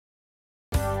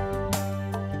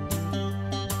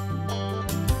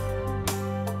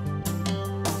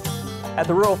At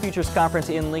the Rural Futures Conference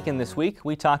in Lincoln this week,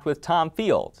 we talked with Tom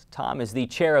Field. Tom is the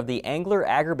chair of the Engler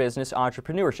Agribusiness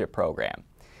Entrepreneurship Program.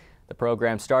 The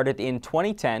program started in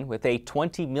 2010 with a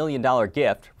 $20 million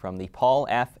gift from the Paul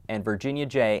F. and Virginia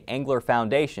J. Engler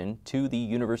Foundation to the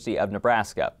University of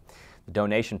Nebraska. The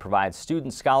donation provides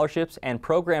student scholarships and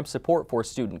program support for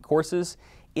student courses,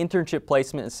 internship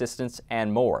placement assistance,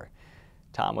 and more.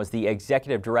 Tom was the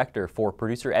executive director for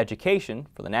producer education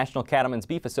for the National Cattlemen's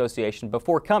Beef Association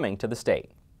before coming to the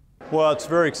state. Well, it's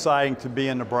very exciting to be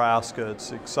in Nebraska.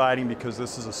 It's exciting because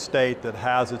this is a state that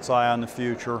has its eye on the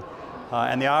future.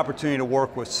 And the opportunity to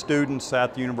work with students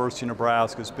at the University of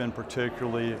Nebraska has been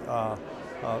particularly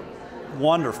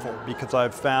wonderful because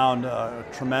I've found a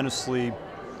tremendously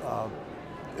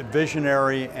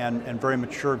visionary and very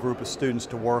mature group of students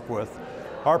to work with.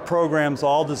 Our program's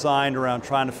all designed around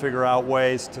trying to figure out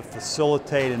ways to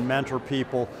facilitate and mentor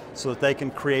people so that they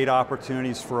can create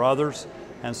opportunities for others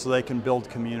and so they can build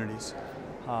communities.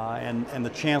 And the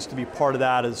chance to be part of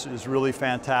that is really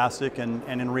fantastic, and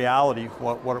in reality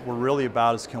what we're really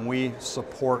about is can we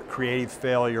support creative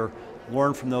failure,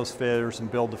 learn from those failures,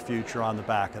 and build the future on the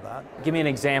back of that. Give me an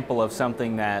example of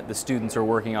something that the students are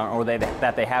working on or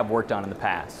that they have worked on in the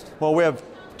past. Well, we have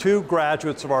two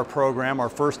graduates of our program, our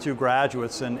first two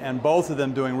graduates, and both of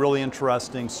them doing really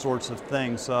interesting sorts of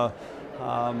things.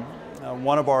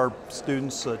 One of our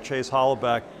students, Chase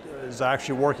Hollebeck, is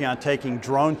actually working on taking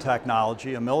drone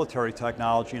technology, a military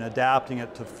technology, and adapting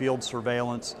it to field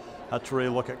surveillance to really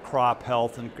look at crop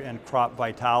health and crop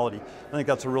vitality. I think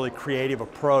that's a really creative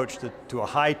approach to a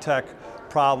high-tech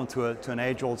problem, to an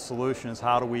age-old solution, is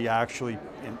how do we actually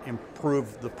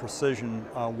improve the precision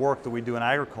work that we do in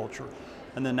agriculture.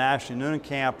 And then Ashley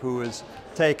Neunenkamp, who has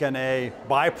taken a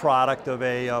byproduct of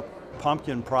a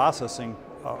pumpkin processing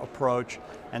approach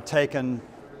and taken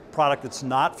product that's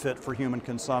not fit for human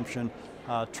consumption,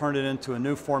 turned it into a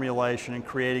new formulation and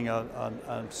creating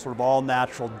a sort of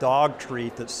all-natural dog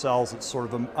treat that sells at sort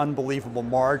of unbelievable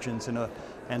margins.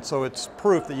 And so it's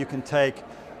proof that you can take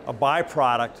a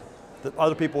byproduct that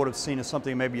other people would have seen as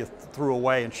something maybe you threw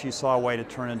away, and she saw a way to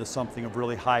turn into something of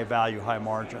really high value, high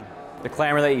margin. The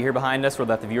clamor that you hear behind us, or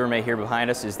that the viewer may hear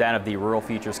behind us, is that of the Rural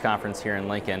Futures Conference here in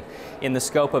Lincoln. In the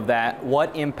scope of that,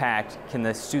 what impact can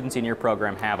the students in your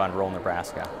program have on rural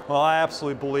Nebraska? Well, I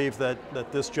absolutely believe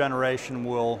that this generation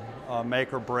will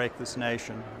make or break this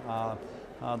nation.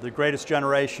 The greatest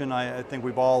generation, I think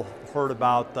we've all heard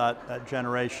about that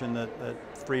generation that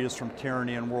freed us from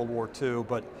tyranny in World War II,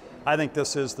 but I think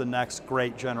this is the next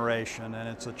great generation, and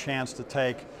it's a chance to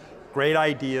take great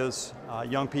ideas,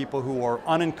 young people who are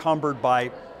unencumbered by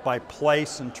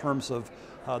place in terms of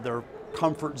their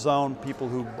comfort zone, people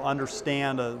who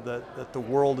understand that the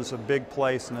world is a big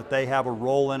place and that they have a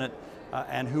role in it,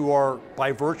 and who are,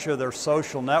 by virtue of their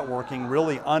social networking,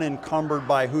 really unencumbered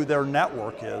by who their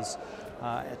network is.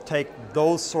 Take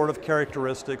those sort of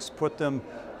characteristics, put them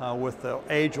with the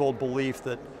age-old belief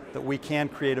that we can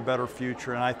create a better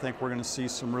future, and I think we're going to see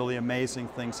some really amazing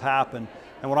things happen.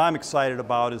 And what I'm excited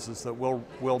about is that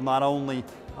we'll not only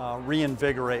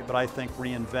reinvigorate, but I think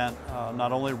reinvent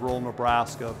not only rural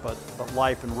Nebraska, but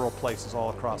life in rural places all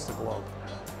across the globe.